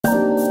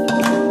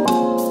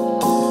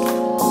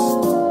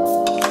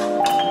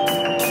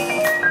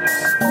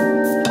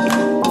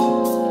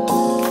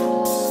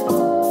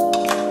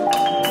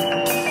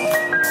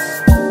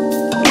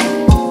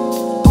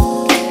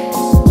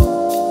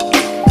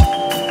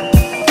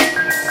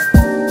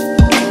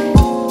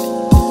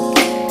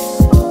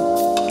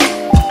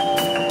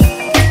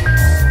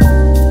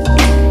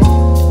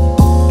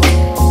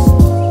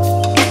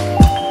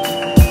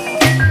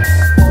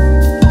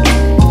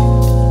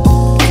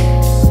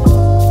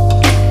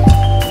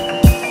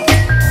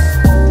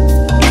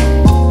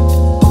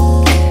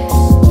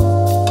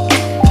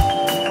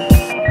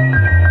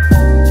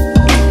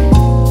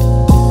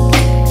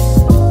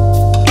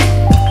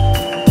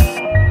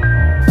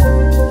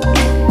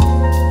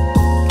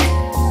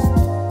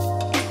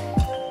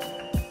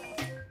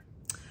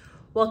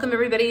Welcome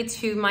everybody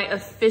to my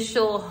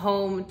official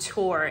home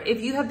tour. If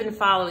you have been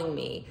following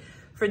me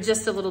for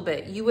just a little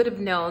bit, you would have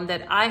known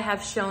that I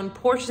have shown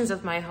portions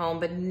of my home,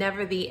 but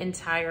never the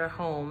entire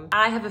home.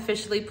 I have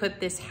officially put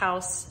this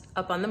house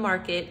up on the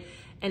market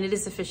and it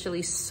is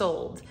officially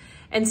sold.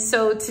 And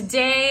so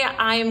today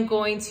I am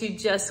going to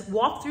just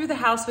walk through the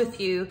house with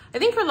you. I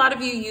think for a lot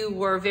of you, you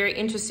were very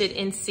interested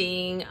in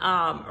seeing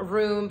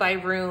room by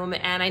room,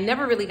 and I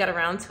never really got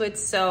around to it.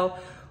 So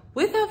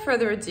without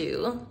further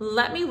ado,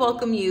 let me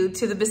welcome you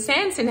to the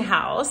Besanson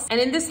house. And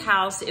in this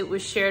house, it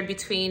was shared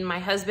between my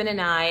husband and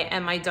I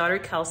and my daughter,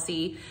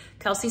 Kelsey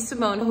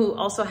Simone, who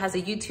also has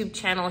a YouTube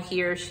channel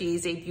here.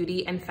 She's a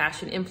beauty and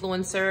fashion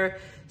influencer.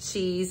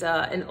 She's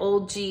an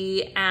old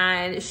G,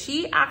 and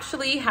she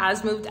actually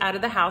has moved out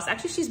of the house.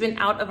 Actually, she's been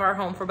out of our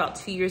home for about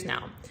 2 years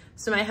now.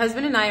 So my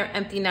husband and I are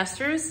empty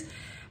nesters,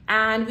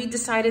 and we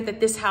decided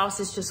that this house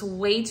is just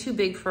way too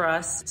big for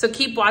us. So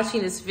keep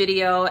watching this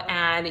video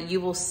and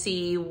you will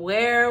see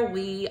where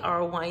we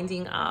are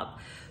winding up.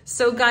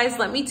 So guys,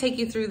 let me take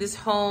you through this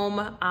home.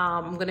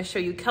 I'm gonna show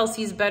you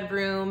Kelsey's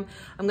bedroom.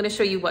 I'm gonna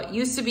show you what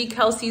used to be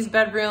Kelsey's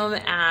bedroom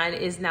and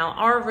is now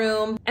our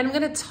room. And I'm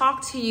gonna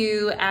talk to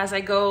you as I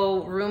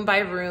go room by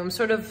room,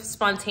 sort of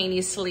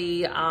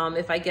spontaneously.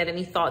 If I get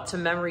any thoughts or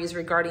memories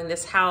regarding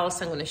this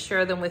house, I'm gonna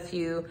share them with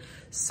you.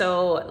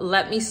 So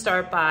let me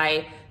start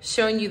by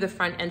showing you the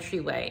front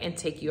entryway and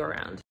take you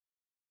around.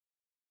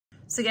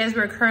 So guys,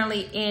 we're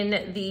currently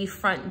in the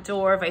front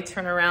door. If I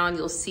turn around,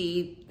 you'll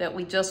see that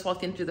we just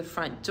walked in through the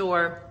front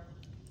door.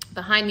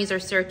 Behind me is our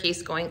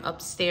staircase going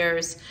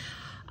upstairs.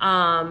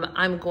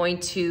 I'm going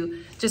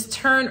to just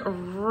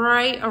turn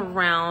right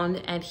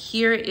around, and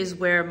here is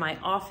where my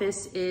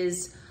office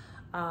is.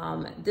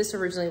 This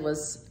originally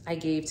was, I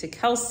gave to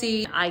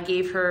Kelsey. I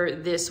gave her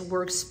this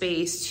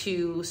workspace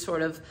to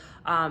sort of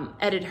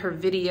edit her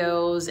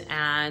videos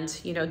and,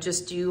 you know,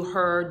 just do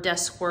her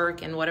desk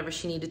work and whatever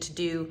she needed to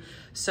do.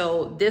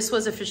 So this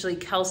was officially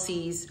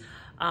Kelsey's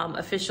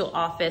official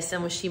office,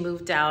 and when she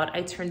moved out,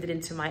 I turned it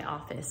into my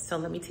office. So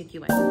let me take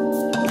you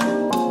in.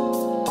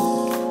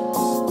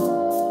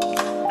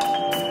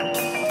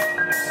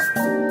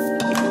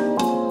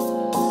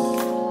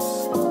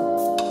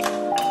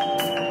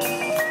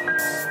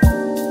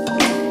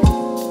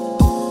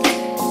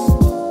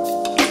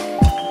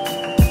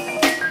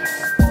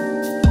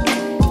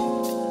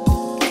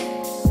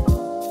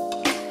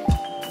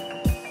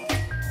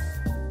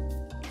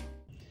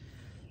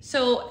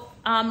 So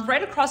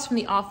right across from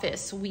the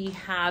office, we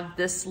have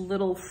this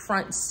little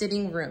front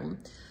sitting room.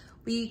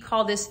 We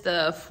call this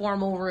the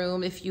formal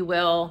room, if you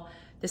will.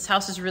 This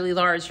house is really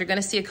large. You're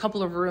gonna see a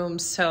couple of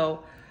rooms.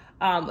 So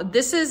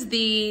this is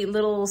the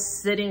little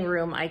sitting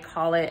room, I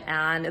call it.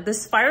 And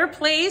this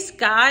fireplace,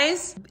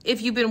 guys,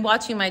 if you've been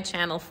watching my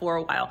channel for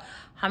a while,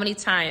 how many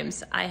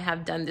times I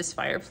have done this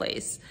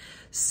fireplace.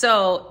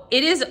 So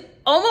it is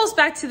almost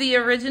back to the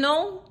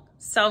original.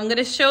 So I'm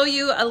gonna show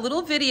you a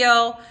little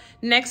video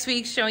next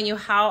week showing you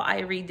how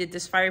I redid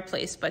this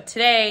fireplace. But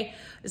today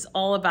is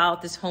all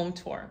about this home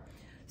tour.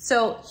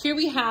 So here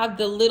we have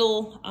the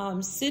little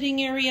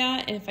sitting area.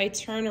 And if I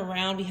turn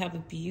around, we have a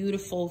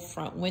beautiful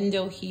front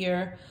window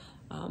here.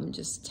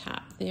 Just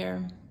tap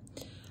there.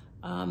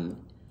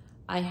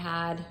 I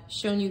had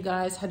shown you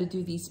guys how to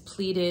do these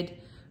pleated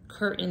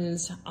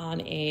curtains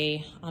on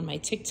my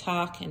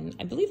TikTok, and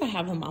I believe I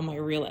have them on my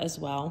reel as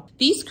well.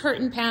 These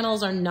curtain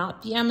panels are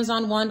not the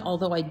Amazon one,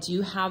 although I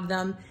do have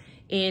them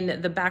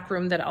in the back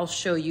room that I'll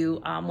show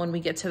you when we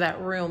get to that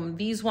room.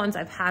 These ones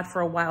I've had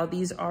for a while.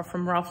 These are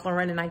from Ralph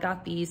Lauren, and I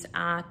got these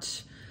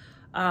at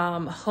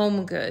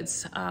Home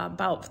Goods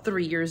about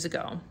 3 years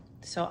ago.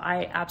 So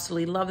I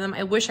absolutely love them.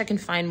 I wish I can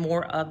find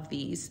more of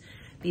these.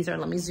 These are,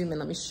 let me zoom in,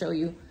 let me show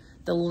you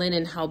the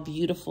linen, how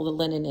beautiful the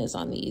linen is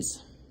on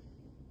these.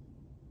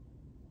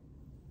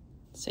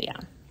 So yeah.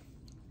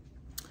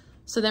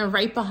 So then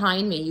right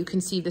behind me, you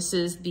can see this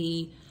is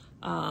the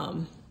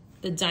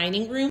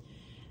dining room.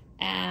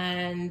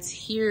 And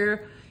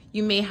here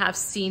you may have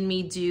seen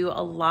me do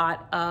a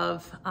lot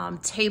of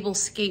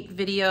tablescape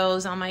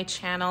videos on my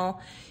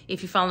channel.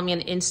 If you follow me on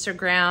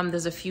Instagram,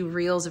 there's a few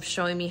reels of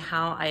showing me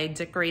how I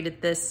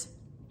decorated this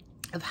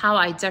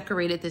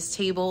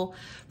table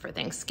for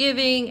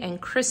Thanksgiving and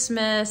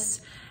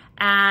Christmas.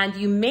 And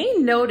you may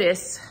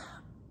notice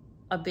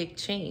a big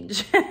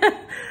change.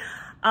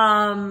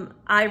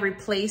 I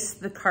replaced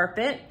the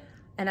carpet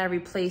and I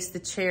replaced the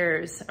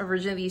chairs.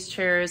 Originally, these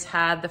chairs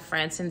had the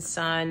France and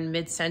Son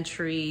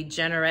mid-century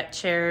Generette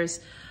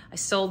chairs. I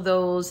sold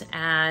those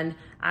and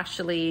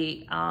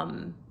actually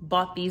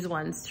bought these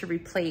ones to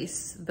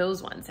replace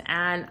those ones.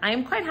 And I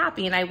am quite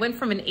happy. And I went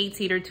from an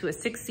 8-seater to a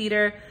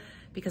 6-seater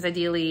because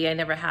ideally I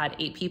never had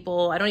 8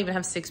 people. I don't even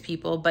have 6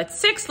 people, but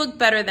 6 looked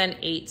better than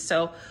 8.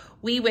 So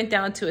we went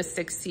down to a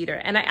 6-seater.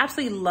 And I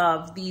absolutely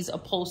love these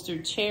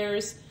upholstered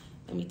chairs.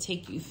 Let me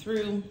take you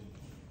through.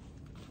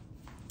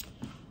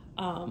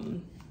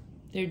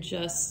 They're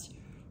just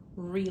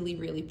really,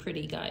 really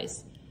pretty,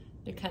 guys.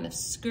 They're kind of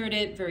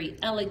skirted, very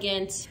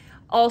elegant.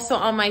 Also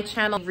on my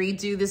channel,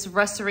 redo this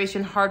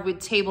restoration hardwood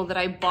table that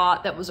I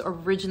bought that was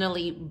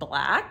originally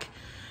black.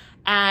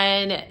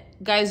 And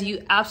guys,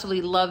 you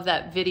absolutely love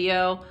that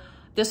video.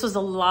 This was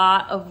a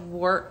lot of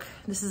work.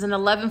 This is an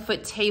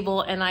 11-foot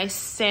table, and I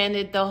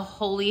sanded the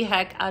holy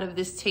heck out of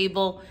this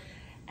table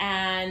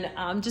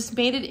and just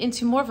made it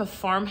into more of a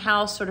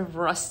farmhouse sort of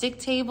rustic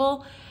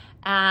table.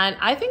 And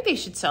I think they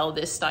should sell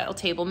this style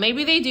table.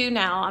 Maybe they do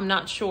now, I'm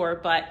not sure,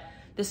 but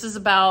this is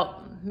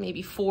about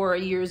maybe 4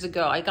 years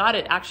ago. I got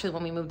it actually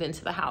when we moved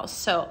into the house.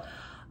 So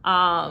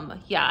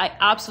yeah, I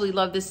absolutely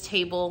love this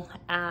table,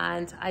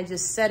 and I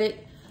just set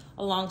it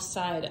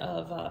alongside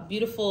of a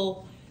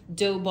beautiful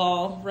dough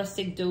ball,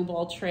 rustic dough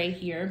ball tray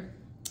here,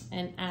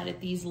 and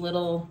added these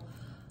little,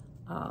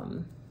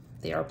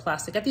 they are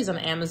plastic. Got these on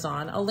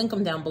Amazon. I'll link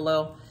them down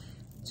below.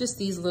 Just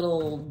these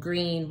little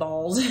green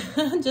balls,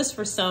 just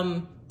for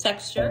some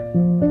texture.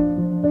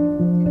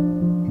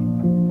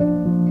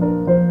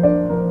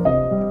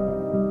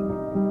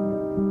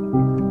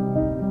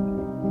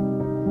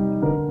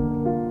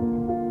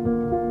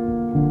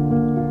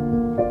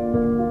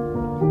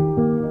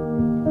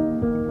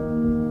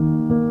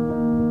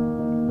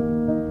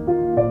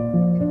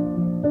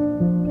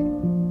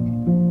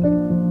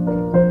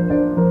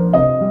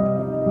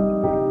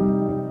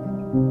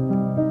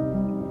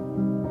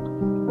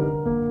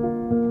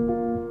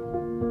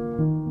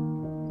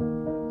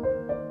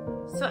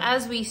 So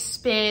as we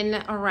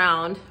spin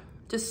around,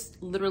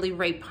 just literally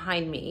right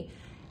behind me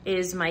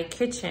is my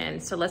kitchen.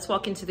 So let's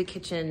walk into the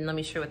kitchen. Let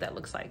me show you what that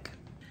looks like.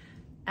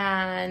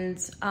 And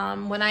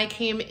when I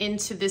came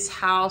into this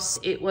house,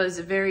 it was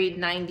a very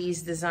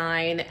 90s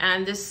design.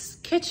 And this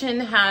kitchen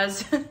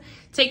has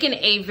taken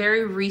a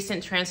very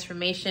recent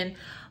transformation.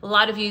 A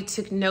lot of you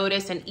took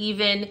notice and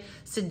even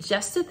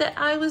suggested that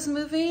I was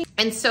moving.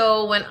 And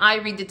so when I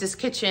redid this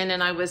kitchen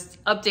and I was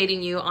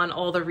updating you on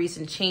all the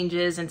recent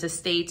changes and to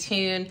stay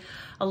tuned,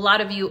 a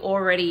lot of you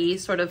already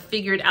sort of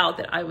figured out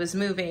that I was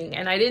moving,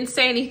 and I didn't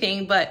say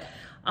anything, but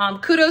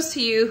kudos to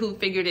you who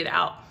figured it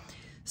out.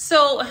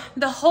 So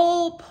the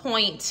whole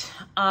point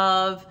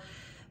of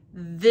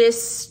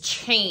this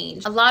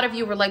change, a lot of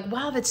you were like,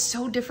 wow, that's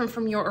so different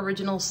from your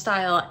original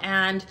style.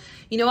 And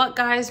you know what,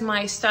 guys,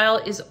 my style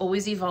is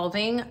always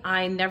evolving.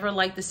 I never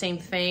like the same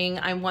thing.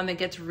 I'm one that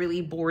gets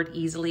really bored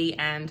easily,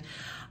 and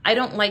I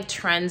don't like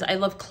trends. I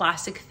love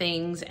classic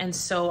things. And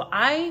so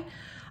I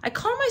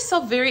call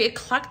myself very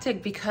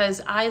eclectic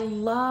because I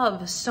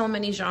love so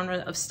many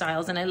genres of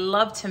styles and I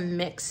love to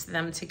mix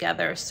them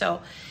together.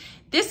 So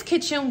this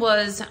kitchen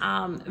was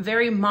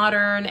very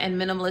modern and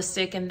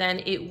minimalistic, and then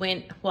it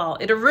went, well,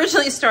 it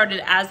originally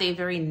started as a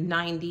very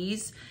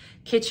 90s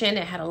kitchen.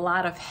 It had a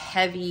lot of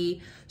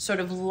heavy sort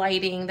of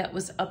lighting that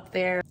was up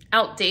there,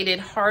 outdated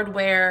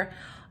hardware,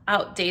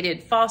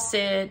 outdated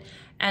faucet.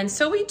 And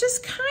so we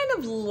just kind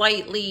of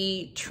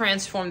lightly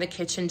transformed the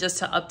kitchen just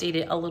to update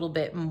it a little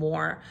bit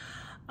more.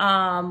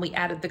 We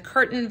added the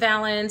curtain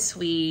valance,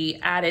 we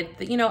added,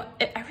 you know,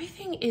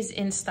 everything is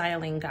in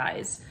styling,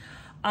 guys.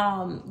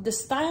 The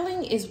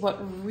styling is what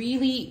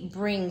really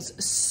brings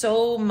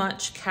so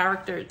much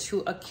character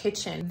to a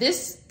kitchen.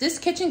 This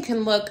kitchen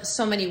can look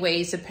so many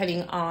ways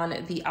depending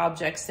on the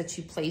objects that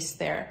you place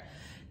there.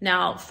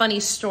 Now,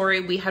 funny story,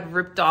 we had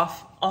ripped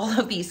off all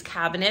of these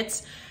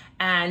cabinets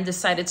and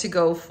decided to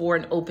go for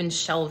an open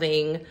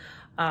shelving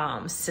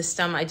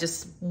system. I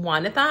just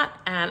wanted that,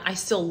 and I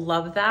still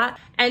love that.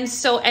 And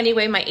so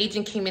anyway, my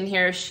agent came in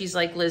here. She's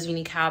like, Liz, you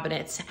need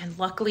cabinets. And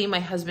luckily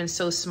my husband's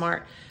so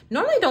smart.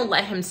 Normally I don't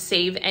let him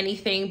save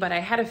anything, but I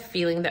had a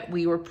feeling that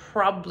we were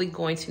probably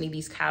going to need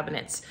these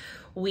cabinets.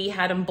 We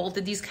had him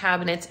bolted these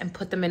cabinets and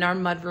put them in our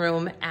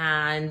mudroom,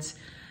 and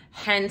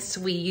hence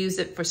we use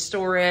it for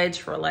storage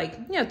for, like,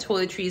 you know,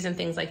 toiletries and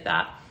things like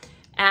that.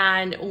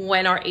 And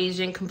when our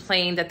agent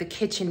complained that the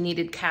kitchen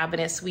needed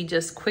cabinets, we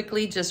just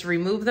quickly just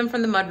removed them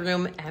from the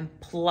mudroom and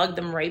plugged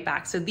them right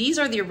back. So these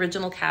are the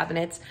original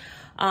cabinets.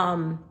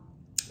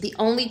 The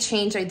only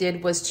change I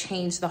did was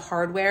change the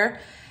hardware,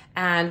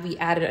 and we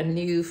added a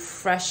new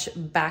fresh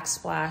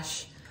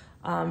backsplash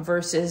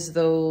versus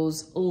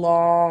those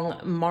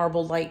long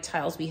marble light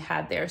tiles we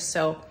had there.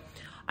 So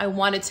I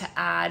wanted to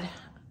add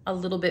a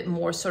little bit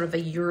more sort of a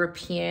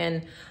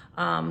European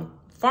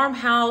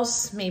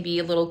farmhouse, maybe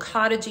a little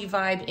cottagey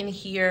vibe in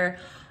here.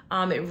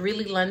 It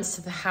really lends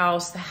to the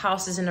house. The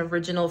house is an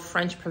original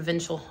French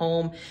provincial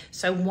home.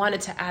 So I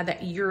wanted to add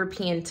that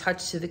European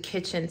touch to the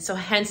kitchen. So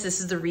hence, this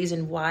is the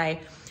reason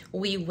why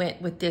we went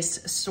with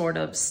this sort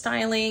of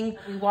styling.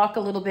 We walk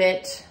a little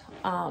bit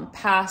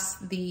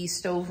past the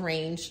stove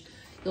range.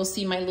 You'll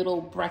see my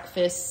little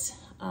breakfast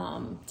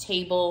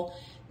table.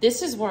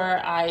 This is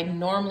where I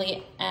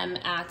normally am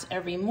at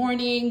every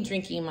morning,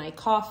 drinking my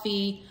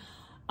coffee.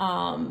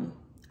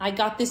 I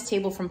got this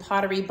table from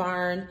Pottery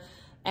Barn,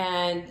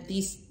 and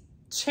these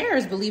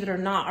chairs, believe it or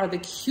not, are the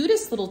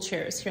cutest little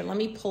chairs. Here, let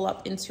me pull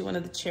up into one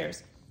of the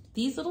chairs.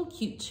 These little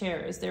cute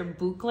chairs, they're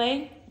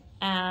BOUCLE,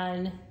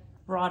 and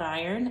wrought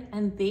iron,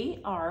 and they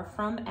are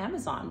from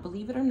Amazon,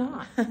 believe it or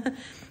not.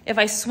 If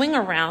I swing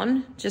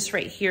around, just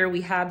right here,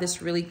 we have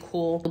this really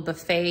cool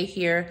buffet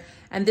here.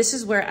 And this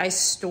is where I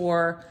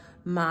store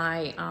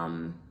my,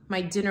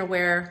 my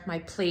dinnerware, my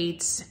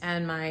plates,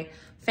 and my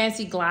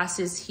fancy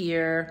glasses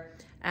here,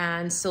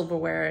 and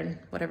silverware and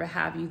whatever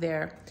have you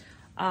there.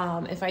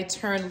 If I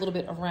turn a little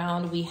bit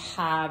around, we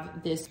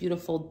have this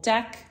beautiful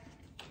deck.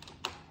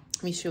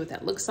 Let me show you what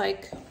that looks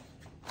like.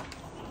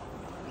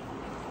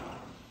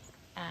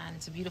 And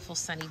it's a beautiful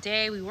sunny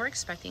day. We were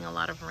expecting a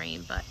lot of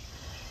rain, but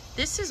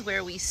this is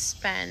where we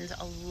spend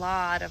a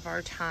lot of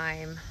our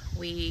time.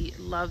 We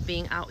love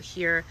being out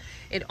here.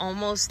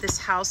 This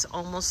house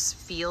almost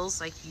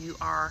feels like you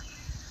are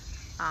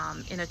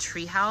in a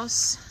tree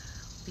house,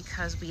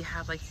 because we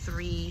have like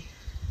three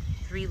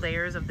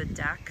layers of the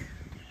deck.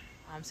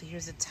 So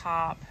here's the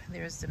top,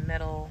 there's the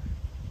middle,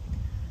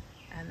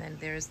 and then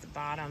there's the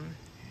bottom.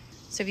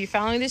 So if you're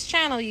following this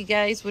channel, you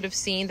guys would have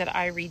seen that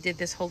I redid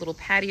this whole little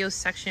patio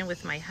section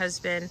with my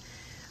husband.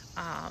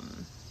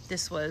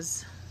 This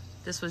was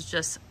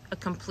just a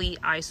complete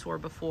eyesore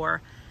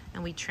before,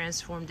 and we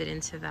transformed it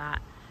into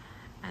that.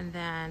 And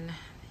then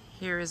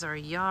here is our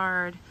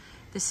yard.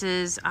 This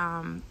is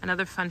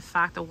another fun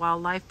fact, a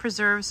wildlife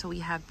preserve. So we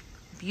have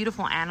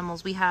beautiful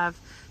animals. We have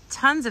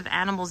tons of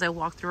animals that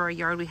walk through our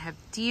yard. We have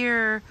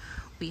deer,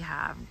 we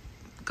have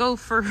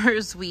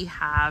gophers, we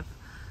have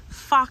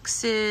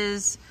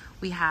foxes,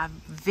 we have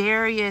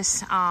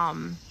various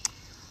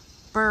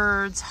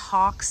birds,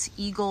 hawks,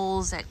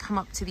 eagles that come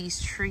up to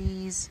these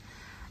trees.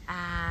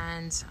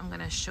 And I'm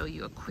gonna show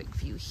you a quick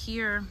view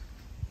here.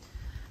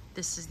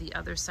 This is the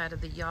other side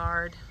of the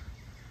yard.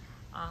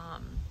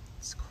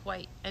 It's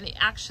quite, and it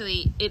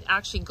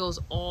actually goes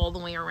all the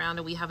way around,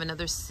 and we have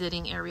another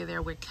sitting area there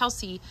where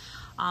Kelsey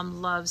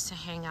loves to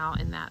hang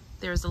out in that.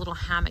 There's a little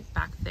hammock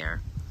back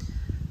there.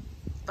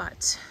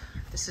 But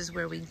this is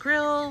where we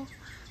grill,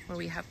 where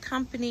we have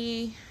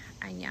company,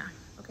 and yeah.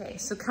 Okay,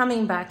 so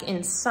coming back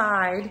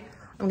inside,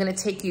 I'm gonna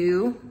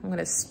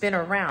spin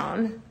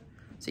around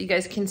so you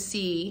guys can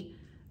see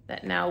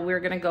that now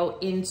we're gonna go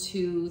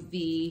into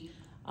the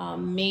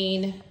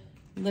main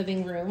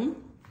living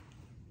room.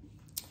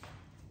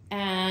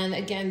 And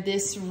again,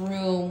 this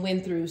room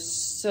went through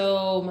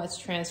so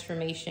much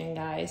transformation,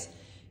 guys.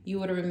 You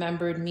would have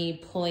remembered me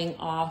pulling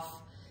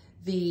off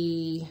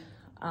the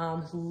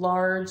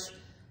large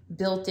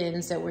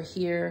built-ins that were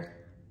here.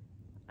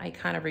 I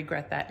kind of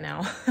regret that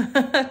now,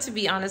 to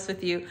be honest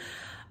with you.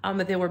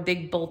 But there were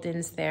big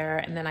bolt-ins there.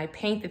 And then I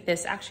painted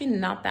this actually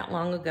not that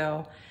long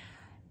ago,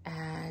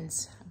 and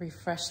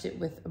refreshed it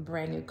with a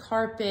brand new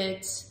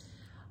carpet.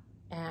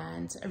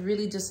 And I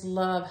really just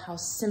love how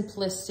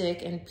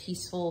simplistic and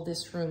peaceful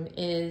this room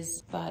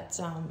is. But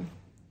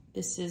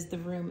this is the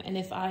room. And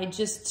if I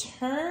just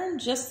turn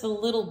just a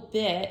little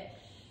bit,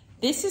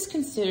 this is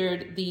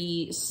considered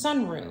the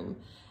sunroom.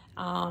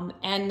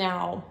 And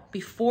now,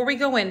 before we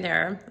go in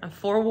there, a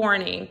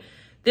forewarning,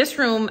 this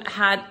room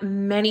had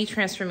many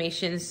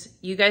transformations.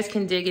 You guys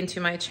can dig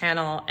into my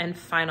channel and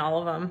find all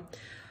of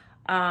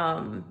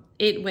them.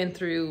 It went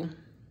through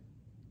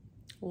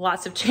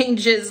lots of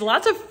changes,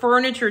 lots of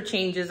furniture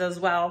changes as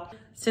well.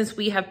 Since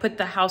we have put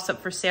the house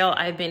up for sale,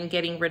 I've been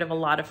getting rid of a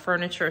lot of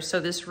furniture. So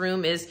this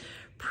room is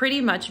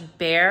pretty much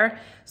bare.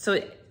 So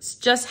it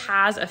just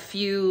has a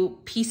few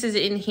pieces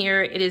in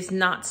here. It is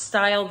not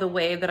styled the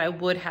way that I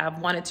would have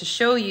wanted to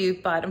show you,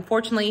 but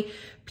unfortunately,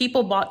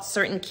 people bought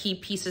certain key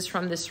pieces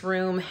from this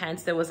room.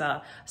 Hence, there was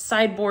a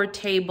sideboard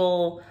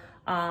table,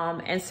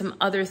 and some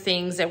other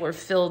things that were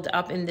filled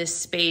up in this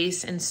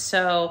space. And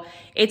so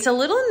it's a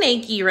little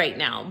naked right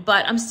now,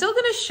 but I'm still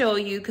gonna show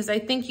you because I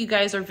think you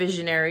guys are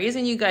visionaries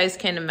and you guys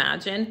can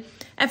imagine.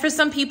 And for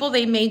some people,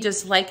 they may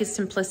just like it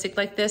simplistic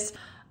like this.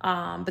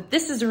 But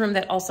this is a room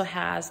that also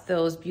has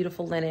those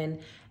beautiful linen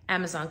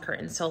Amazon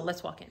curtains. So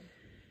let's walk in.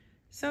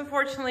 So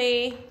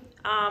unfortunately,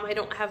 I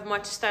don't have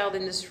much styled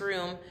in this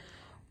room,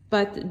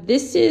 but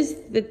this is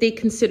that they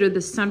consider the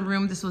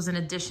sunroom. This was an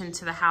addition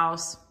to the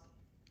house.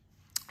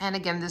 And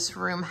again, this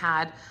room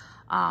had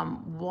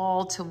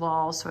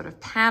wall-to-wall sort of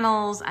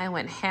panels. I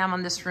went ham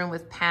on this room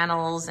with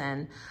panels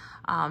and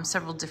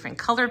several different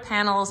color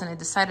panels, and I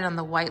decided on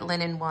the white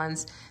linen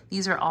ones.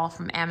 These are all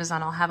from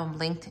Amazon. I'll have them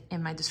linked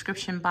in my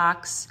description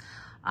box.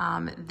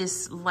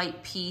 This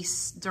light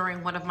piece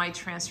during one of my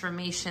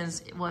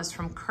transformations was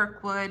from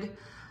Kirkwood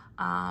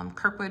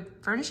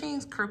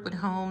Furnishings, Kirkwood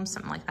Homes,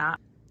 something like that.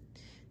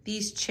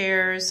 These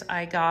chairs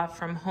I got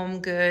from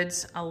Home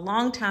Goods a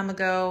long time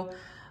ago.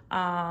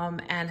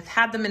 And I've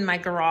had them in my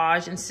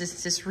garage, and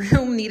since this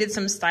room needed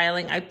some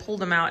styling, I pulled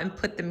them out and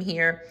put them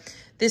here.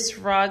 This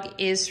rug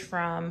is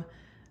from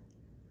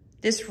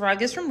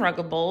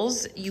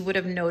Ruggables. You would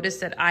have noticed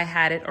that I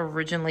had it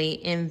originally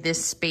in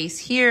this space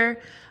here.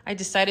 I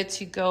decided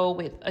to go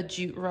with a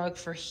jute rug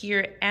for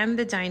here and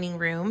the dining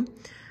room.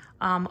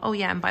 Oh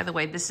yeah, and by the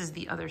way, this is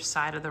the other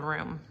side of the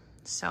room.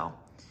 So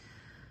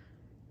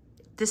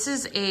this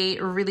is a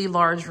really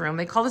large room.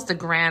 They call this the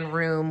grand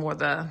room or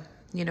the,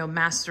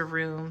 master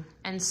room.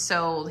 And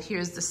so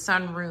here's the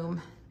sunroom.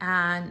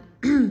 And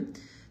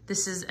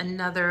This is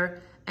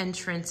another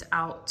entrance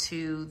out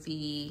to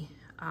the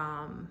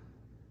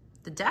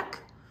deck.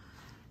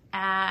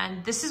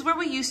 And this is where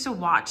we used to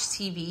watch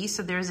TV.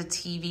 So there's a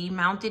TV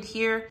mounted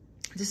here.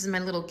 This is my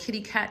little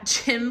kitty cat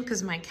gym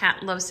because my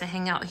cat loves to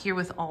hang out here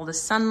with all the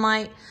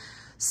sunlight.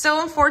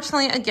 So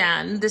unfortunately,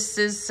 again, this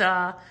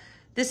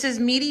is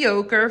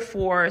mediocre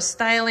for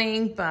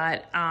styling,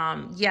 but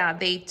yeah,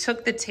 they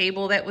took the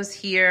table that was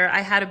here.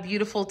 I had a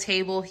beautiful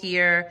table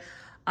here.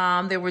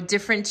 There were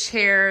different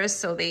chairs.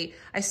 So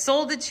I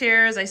sold the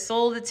chairs, I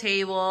sold the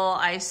table,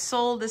 I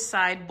sold the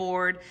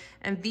sideboard,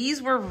 and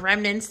these were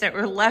remnants that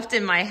were left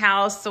in my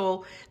house.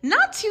 So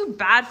not too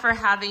bad for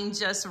having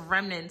just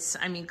remnants.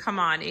 I mean, come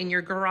on, in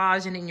your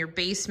garage and in your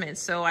basement.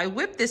 So I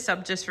whipped this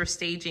up just for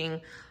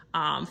staging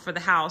for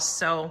the house.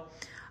 So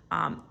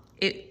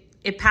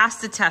it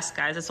passed the test,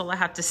 guys. That's all I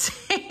have to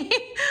say.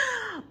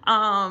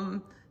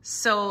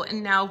 So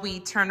now we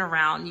turn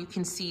around, you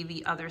can see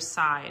the other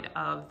side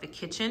of the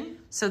kitchen.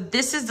 So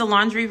this is the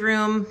laundry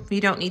room.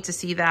 You don't need to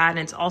see that. And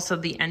it's also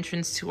the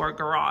entrance to our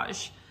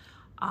garage.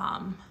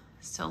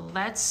 So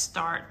let's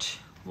start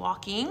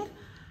walking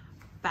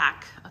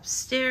back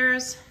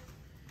upstairs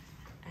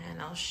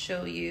and I'll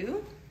show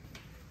you.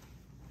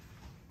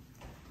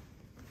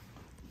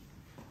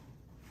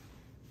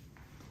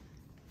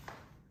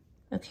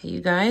 Okay,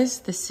 you guys,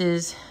 this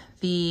is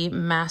the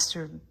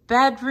master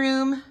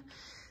bedroom.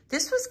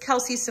 This was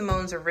Kelsey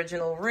Simone's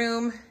original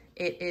room.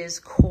 It is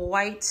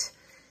quite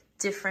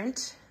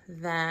different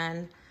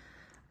than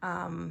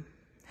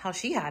how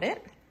she had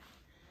it.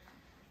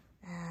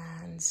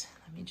 And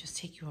let me just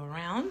take you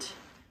around.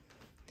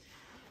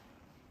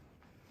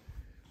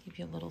 Give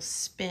you a little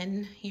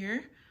spin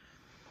here.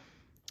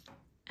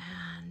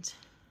 And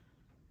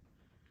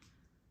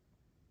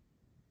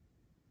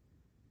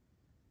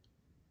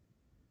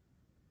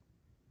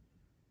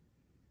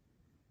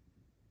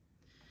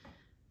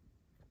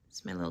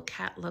my little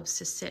cat loves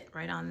to sit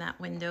right on that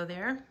window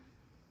there.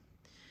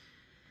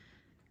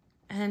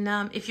 And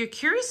if you're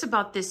curious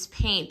about this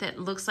paint that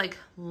looks like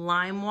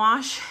lime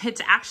wash,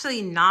 it's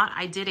actually not.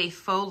 I did a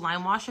faux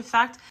lime wash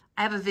effect.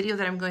 I have a video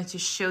that I'm going to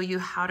show you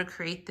how to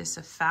create this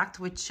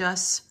effect with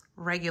just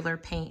regular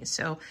paint.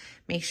 So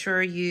make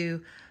sure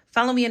you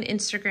follow me on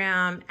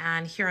Instagram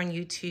and here on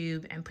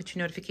YouTube and put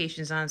your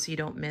notifications on so you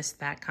don't miss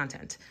that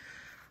content.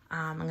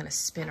 I'm gonna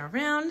spin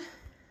around.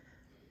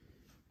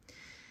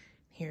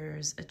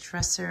 Here's a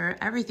dresser.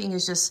 Everything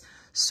is just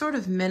sort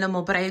of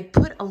minimal, but I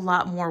put a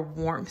lot more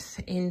warmth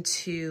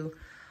into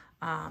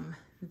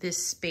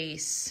this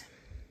space.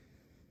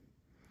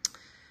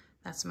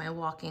 That's my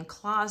walk-in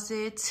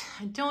closet.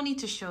 I don't need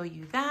to show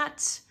you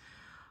that.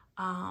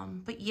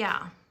 But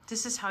yeah,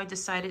 this is how I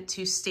decided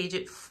to stage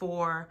it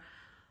for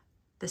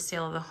the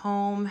sale of the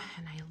home.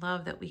 And I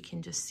love that we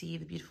can just see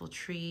the beautiful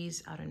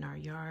trees out in our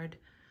yard.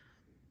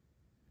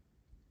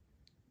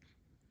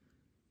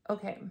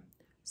 Okay.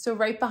 So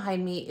right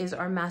behind me is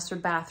our master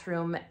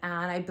bathroom,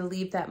 and I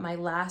believe that my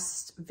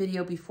last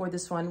video before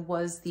this one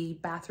was the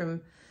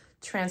bathroom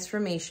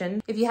transformation.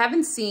 If you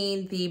haven't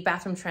seen the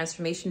bathroom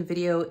transformation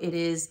video, it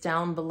is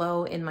down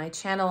below in my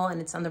channel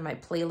and it's under my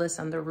playlist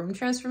under room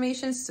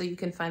transformations, so you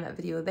can find that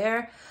video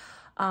there.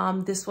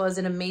 This was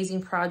an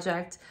amazing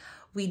project.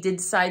 We did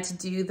decide to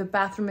do the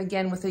bathroom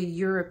again with a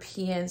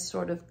European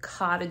sort of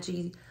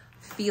cottagey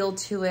feel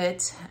to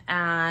it,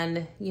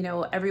 and you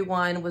know,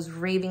 everyone was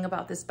raving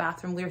about this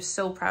bathroom. We are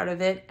so proud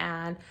of it,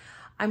 and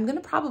I'm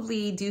gonna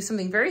probably do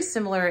something very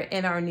similar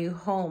in our new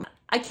home.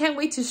 I can't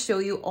wait to show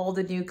you all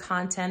the new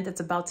content that's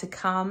about to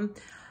come.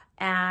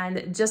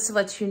 And just to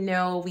let you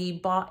know, we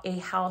bought a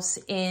house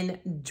in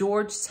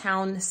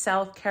Georgetown,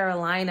 South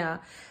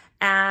Carolina,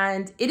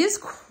 and it is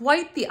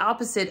quite the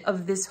opposite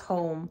of this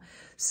home.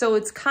 So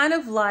it's kind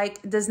of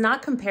like, does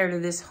not compare to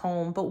this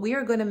home, but we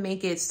are gonna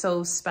make it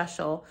so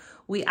special.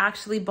 We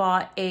actually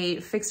bought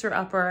a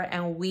fixer-upper,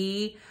 and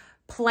we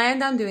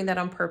planned on doing that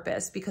on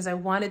purpose because I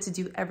wanted to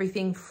do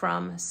everything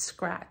from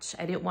scratch.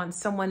 I didn't want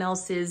someone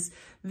else's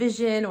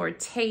vision or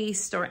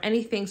taste or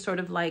anything sort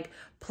of like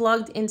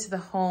plugged into the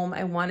home.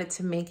 I wanted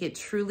to make it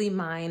truly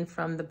mine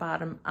from the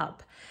bottom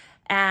up.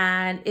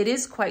 And it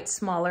is quite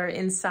smaller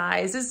in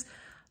size.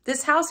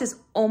 This house is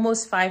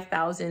almost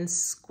 5,000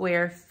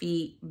 square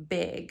feet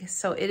big.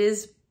 So it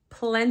is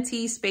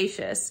plenty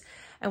spacious.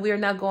 And we are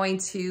now going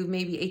to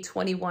maybe a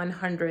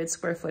 2,100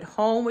 square foot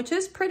home, which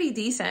is pretty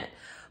decent.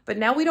 But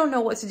now we don't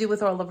know what to do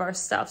with all of our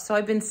stuff. So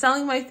I've been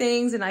selling my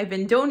things, and I've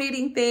been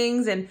donating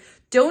things, and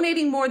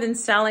donating more than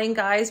selling,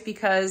 guys,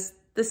 because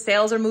the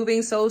sales are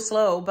moving so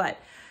slow. But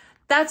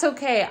that's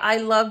okay. I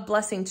love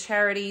blessing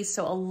charities.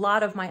 So a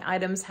lot of my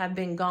items have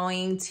been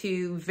going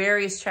to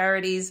various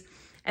charities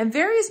and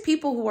various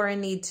people who are in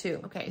need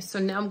too. Okay, so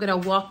now I'm gonna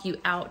walk you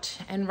out,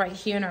 and right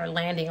here in our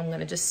landing, I'm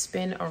gonna just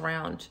spin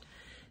around.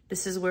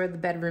 This is where the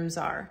bedrooms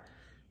are.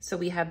 So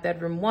we have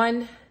bedroom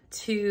 1,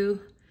 2,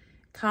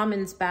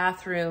 commons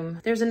bathroom.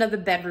 There's another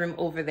bedroom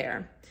over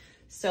there.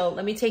 So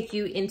let me take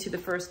you into the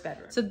first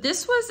bedroom. So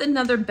this was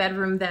another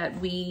bedroom that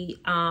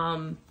we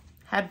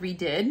had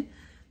redid.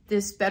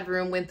 This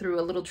bedroom went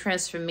through a little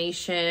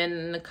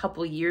transformation a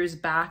couple years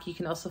back. You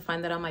can also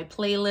find that on my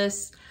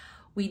playlist.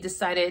 We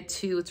decided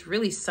to, it's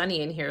really sunny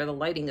in here. The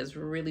lighting is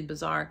really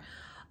bizarre.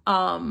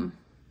 So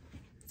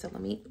let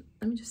me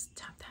just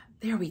tap that.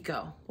 There we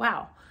go.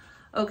 Wow.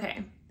 Okay.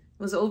 It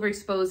was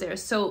overexposed there.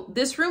 So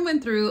this room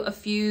went through a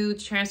few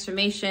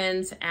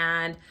transformations,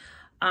 and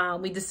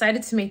we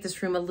decided to make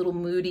this room a little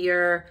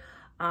moodier.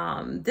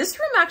 This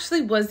room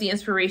actually was the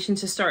inspiration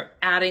to start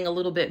adding a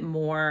little bit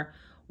more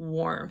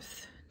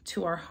warmth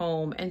to our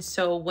home. And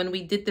so when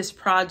we did this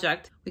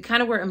project, we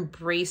kind of were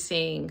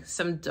embracing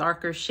some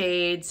darker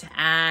shades.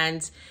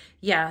 And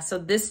yeah, so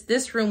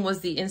this room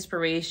was the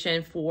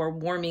inspiration for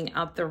warming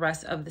up the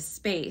rest of the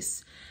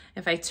space.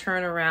 If I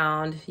turn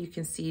around, you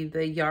can see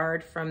the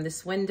yard from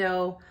this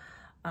window.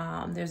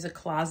 There's a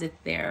closet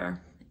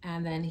there.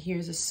 And then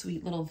here's a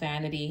sweet little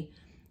vanity,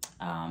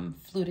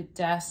 fluted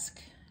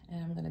desk.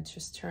 And I'm gonna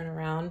just turn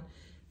around.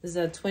 There's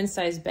a twin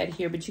size bed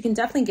here, but you can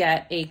definitely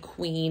get a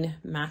queen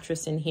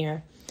mattress in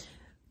here.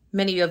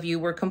 Many of you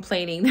were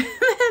complaining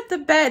that the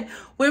bed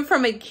went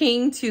from a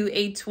king to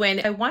a twin.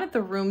 I wanted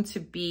the room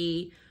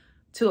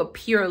to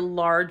appear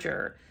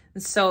larger.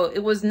 And so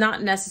it was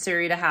not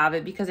necessary to have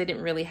it because I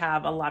didn't really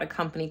have a lot of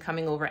company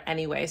coming over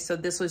anyway. So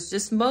this was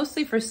just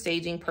mostly for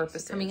staging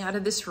purposes. Coming out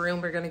of this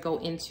room, we're gonna go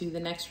into the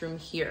next room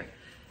here.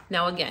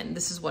 Now again,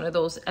 this is one of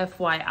those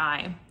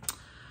FYI.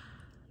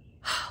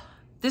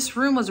 This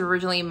room was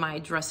originally my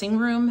dressing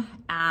room,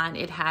 and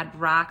it had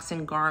racks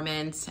and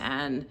garments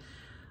and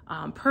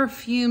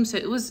perfume. So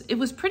it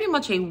was pretty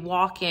much a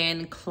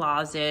walk-in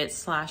closet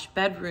slash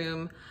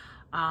bedroom.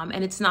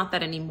 And it's not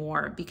that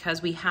anymore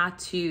because we had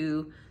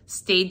to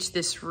stage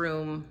this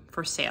room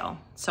for sale.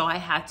 So I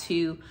had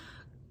to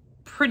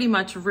pretty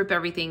much rip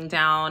everything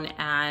down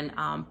and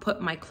put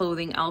my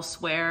clothing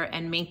elsewhere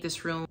and make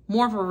this room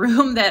more of a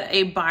room that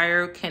a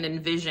buyer can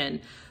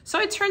envision. So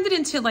I turned it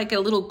into like a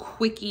little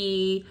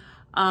quickie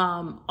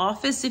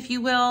office, if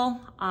you will.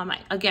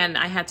 Again,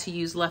 I had to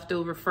use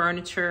leftover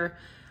furniture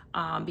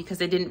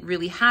because I didn't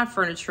really have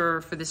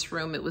furniture for this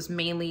room. It was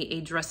mainly a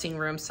dressing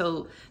room.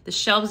 So the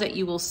shelves that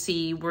you will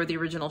see were the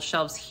original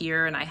shelves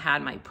here, and I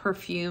had my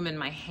perfume and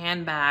my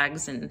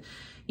handbags, and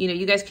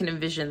you guys can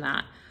envision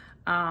that.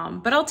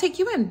 But I'll take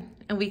you in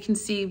and we can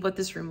see what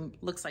this room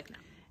looks like now.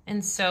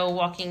 And so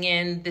walking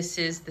in, this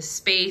is the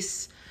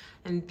space.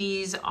 And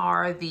these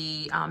are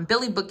the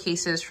Billy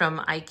bookcases from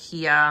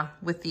IKEA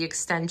with the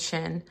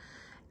extension.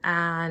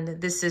 And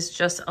this is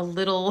just a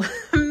little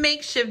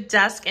makeshift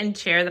desk and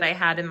chair that I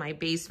had in my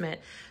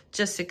basement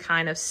just to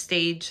kind of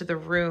stage the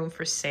room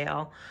for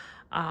sale.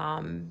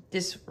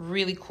 This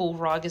really cool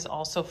rug is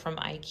also from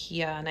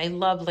IKEA, and I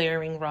love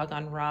layering rug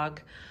on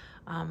rug.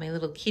 My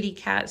little kitty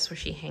cat is where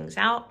she hangs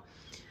out.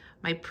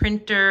 My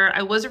printer,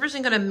 I was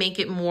originally gonna make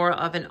it more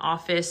of an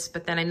office,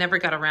 but then I never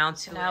got around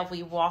to it. Now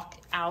we walk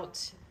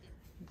out.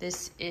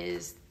 This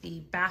is the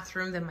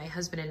bathroom that my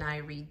husband and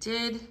I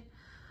redid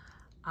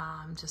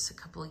just a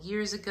couple of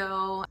years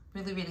ago.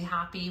 Really, really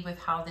happy with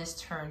how this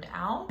turned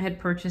out. I had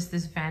purchased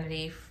this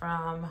vanity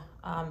from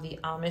the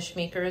Amish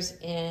makers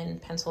in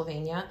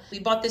Pennsylvania. We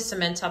bought this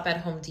cement top at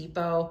Home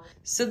Depot.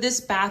 So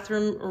this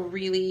bathroom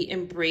really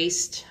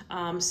embraced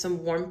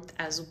some warmth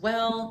as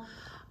well.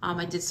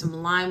 I did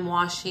some lime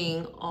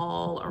washing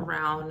all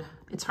around.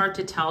 It's hard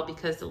to tell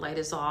because the light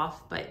is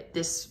off, but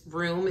this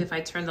room, if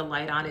I turn the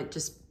light on, it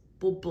just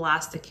will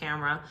blast the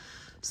camera.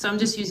 So I'm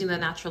just using the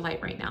natural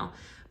light right now.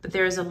 But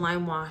there's a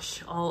lime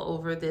wash all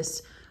over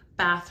this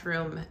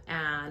bathroom,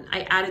 and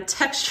I added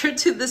texture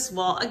to this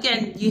wall.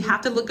 Again, you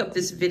have to look up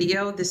this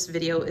video. This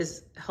video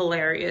is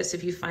hilarious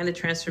if you find the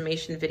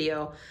transformation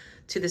video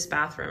to this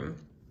bathroom.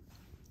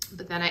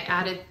 But then I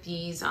added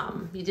these,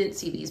 you didn't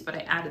see these, but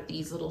I added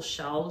these little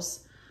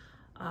shelves.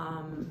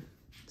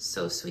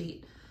 So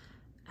sweet.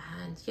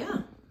 And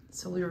yeah,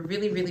 so we were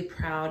really, really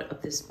proud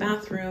of this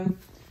bathroom.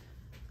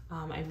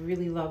 I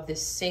really love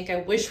this sink.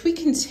 I wish we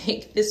can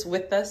take this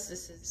with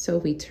us. So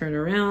we turn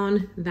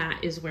around,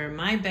 that is where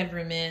my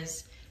bedroom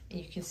is. And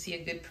you can see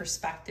a good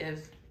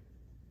perspective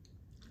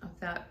of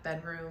that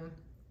bedroom,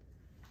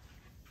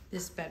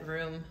 this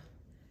bedroom,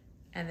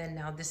 and then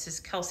now this is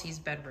Kelsey's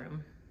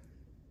bedroom.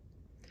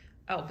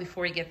 Oh,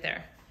 before we get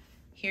there,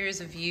 here's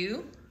a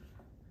view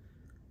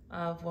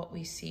of what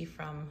we see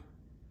from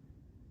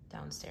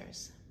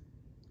downstairs.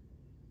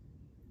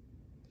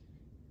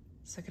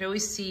 So I could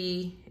always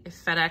see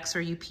if FedEx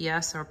or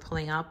UPS are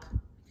pulling up.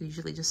 You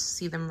usually just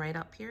see them right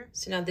up here.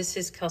 So now this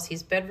is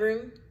Kelsey's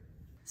bedroom.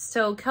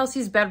 So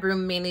Kelsey's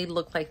bedroom mainly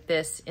looked like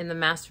this in the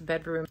master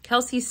bedroom.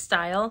 Kelsey's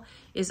style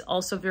is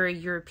also very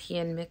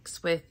European,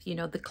 mixed with,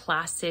 the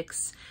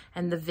classics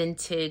and the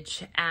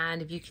vintage.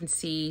 And if you can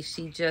see,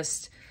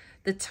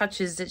 the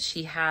touches that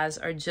she has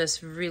are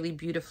just really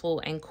beautiful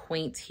and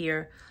quaint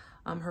here.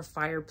 Her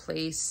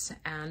fireplace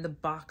and the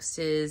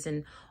boxes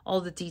and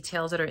all the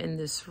details that are in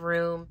this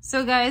room.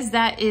 So guys,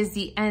 that is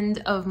the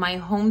end of my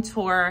home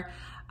tour.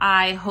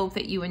 I hope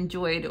that you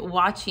enjoyed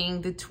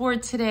watching the tour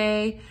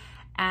today.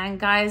 And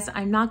guys,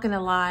 I'm not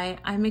gonna lie,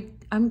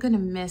 I'm gonna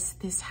miss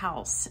this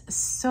house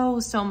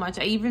so much.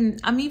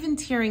 I'm even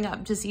tearing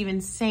up just even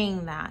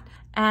saying that.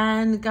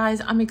 And guys,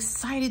 I'm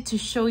excited to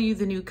show you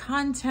the new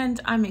content.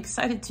 I'm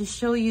excited to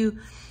show you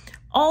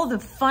all the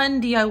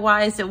fun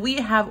DIYs that we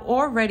have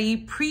already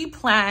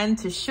pre-planned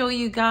to show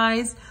you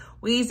guys,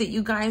 ways that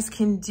you guys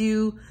can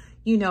do,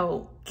 you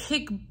know,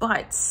 kick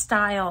butt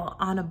style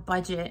on a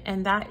budget.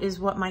 And that is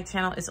what my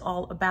channel is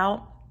all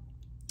about.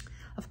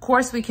 Of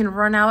course, we can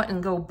run out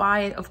and go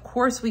buy it. Of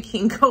course, we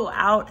can go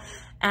out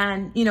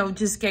and, you know,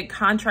 just get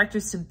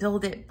contractors to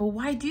build it. But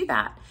why do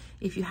that?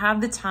 If you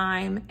have the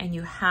time and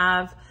you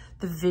have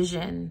the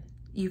vision,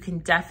 you can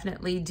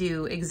definitely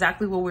do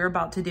exactly what we're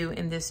about to do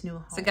in this new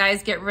home. So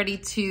guys, get ready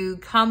to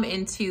come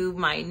into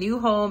my new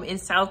home in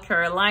South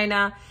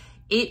Carolina.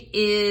 It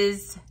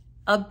is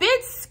a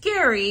bit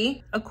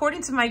scary.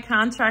 According to my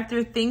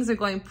contractor, things are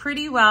going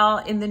pretty well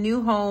in the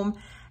new home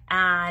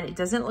and it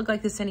doesn't look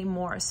like this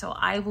anymore. So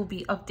I will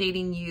be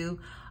updating you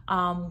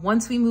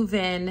once we move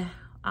in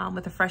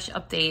with a fresh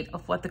update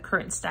of what the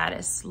current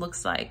status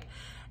looks like.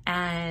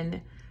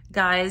 And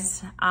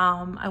guys,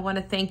 I want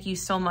to thank you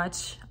so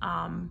much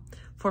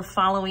for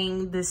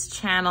following this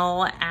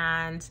channel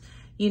and,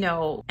 you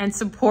know, and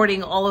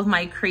supporting all of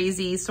my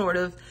crazy sort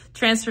of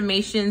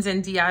transformations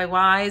and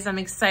DIYs. I'm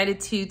excited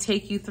to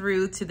take you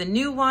through to the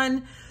new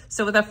one.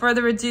 So without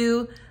further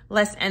ado,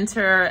 let's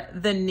enter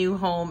the new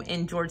home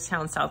in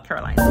Georgetown, South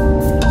Carolina.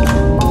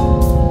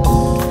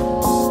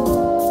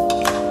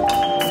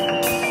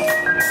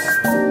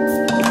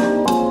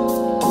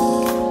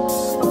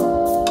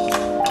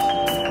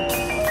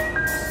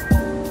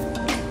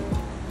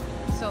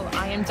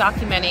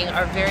 Documenting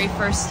our very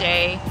first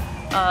day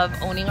of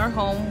owning our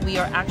home. We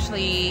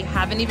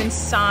haven't even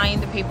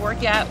signed the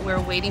paperwork yet.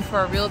 We're waiting for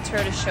our realtor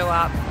to show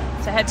up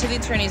to head to the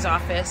attorney's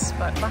office.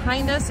 But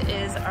behind us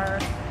is our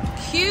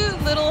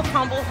cute little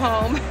humble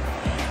home.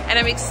 And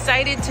I'm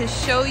excited to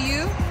show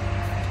you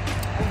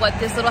what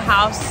this little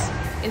house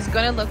is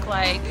gonna look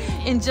like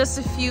in just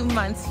a few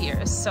months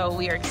here. So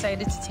we are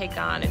excited to take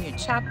on a new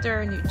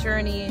chapter, a new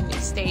journey, a new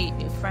state,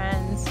 new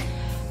friends.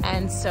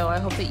 And so I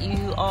hope that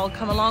you all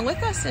come along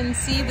with us and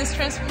see this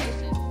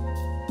transformation.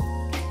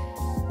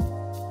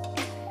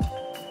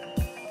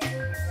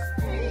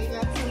 Hey, you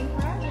got some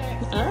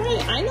projects. All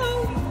right, I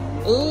know.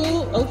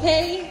 Ooh,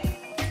 okay.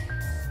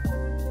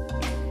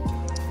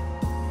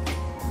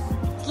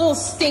 Little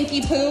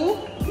stinky poo.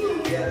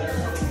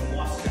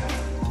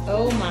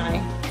 Oh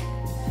my.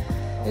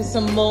 There's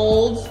some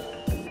mold.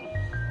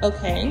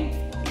 Okay.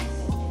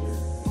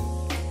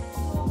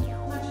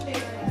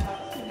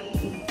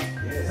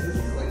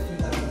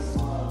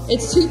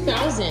 It's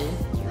 2,000.